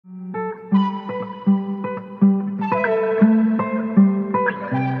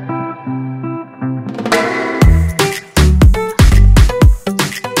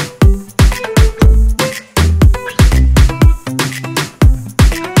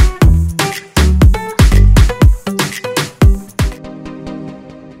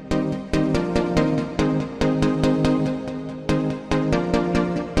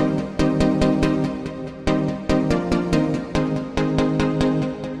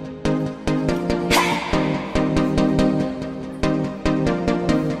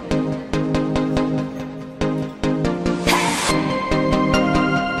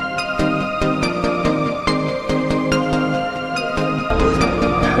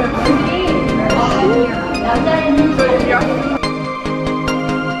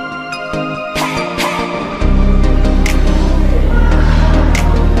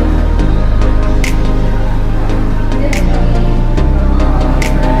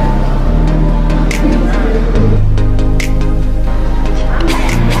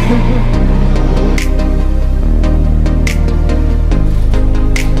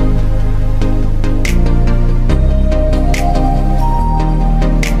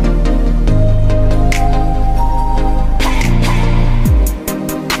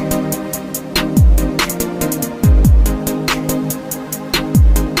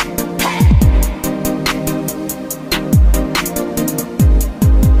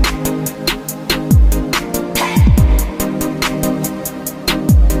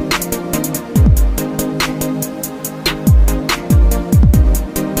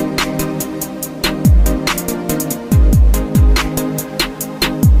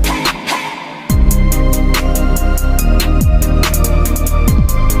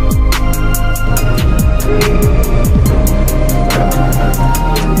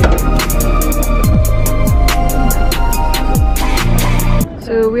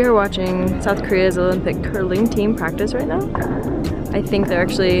Watching South Korea's Olympic curling team practice right now. I think they're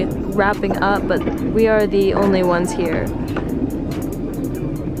actually wrapping up, but we are the only ones here.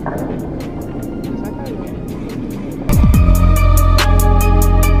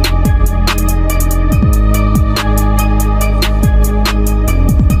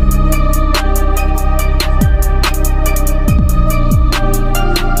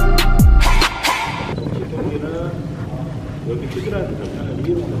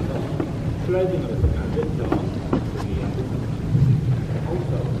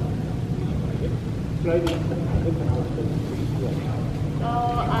 The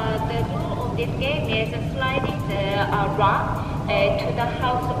rule of this game is sliding the rock to the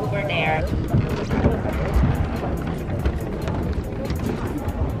house over there.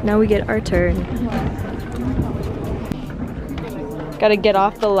 Now we get our turn. Gotta get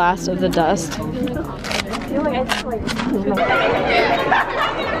off the last of the dust.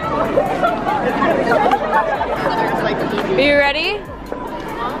 Are you ready?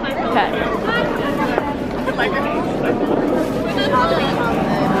 Okay.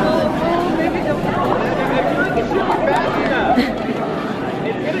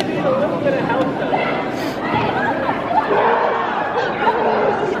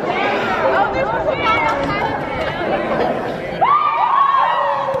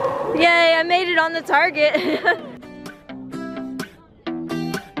 Yay, I made it on the target.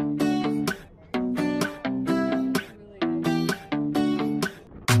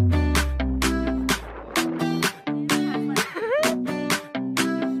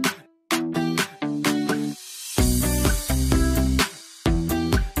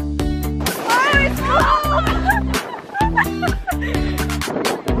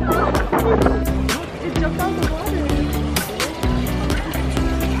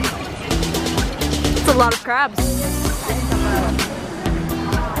 A lot of crabs.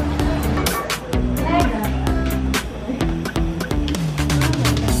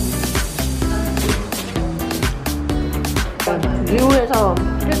 미국에서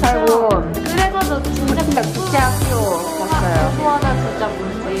살고 그래서 진짜 대학교 갔어요. 또 하나 진짜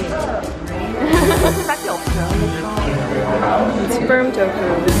뭔지 딱히 없어요. Sperm tofu.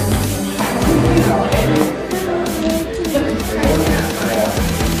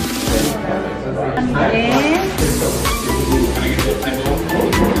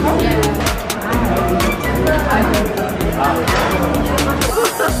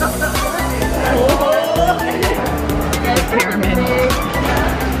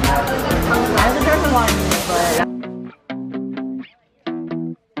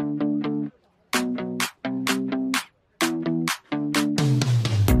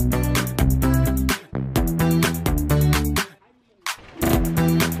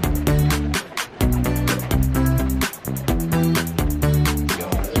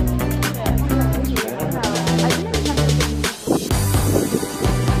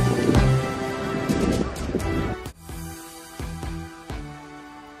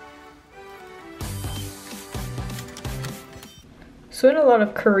 So in a lot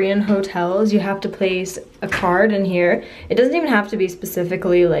of Korean hotels, you have to place a card in here. It doesn't even have to be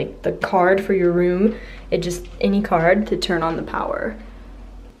specifically like the card for your room. It just any card to turn on the power.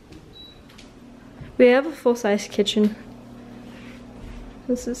 We have a full-size kitchen.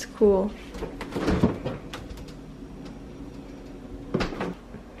 This is cool.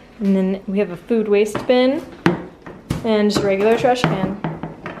 And then we have a food waste bin and just a regular trash can.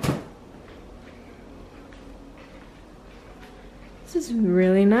 This is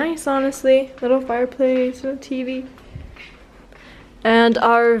really nice, honestly. Little fireplace, little TV. And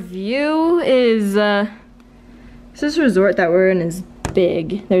our view is, this resort that we're in is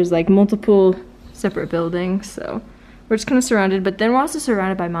big. There's like multiple separate buildings, so we're just kind of surrounded, but then we're also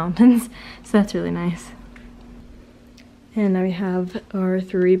surrounded by mountains, so that's really nice. And now we have our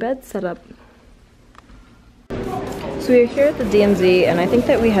 3 beds set up. So we're here at the DMZ, and I think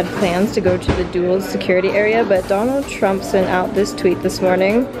that we had plans to go to the dual security area, but Donald Trump sent out this tweet this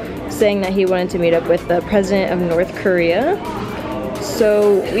morning saying that he wanted to meet up with the president of North Korea.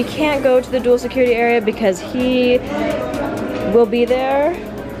 So we can't go to the dual security area because he will be there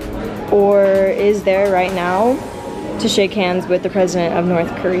or is there right now to shake hands with the president of North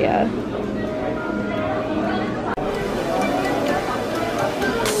Korea.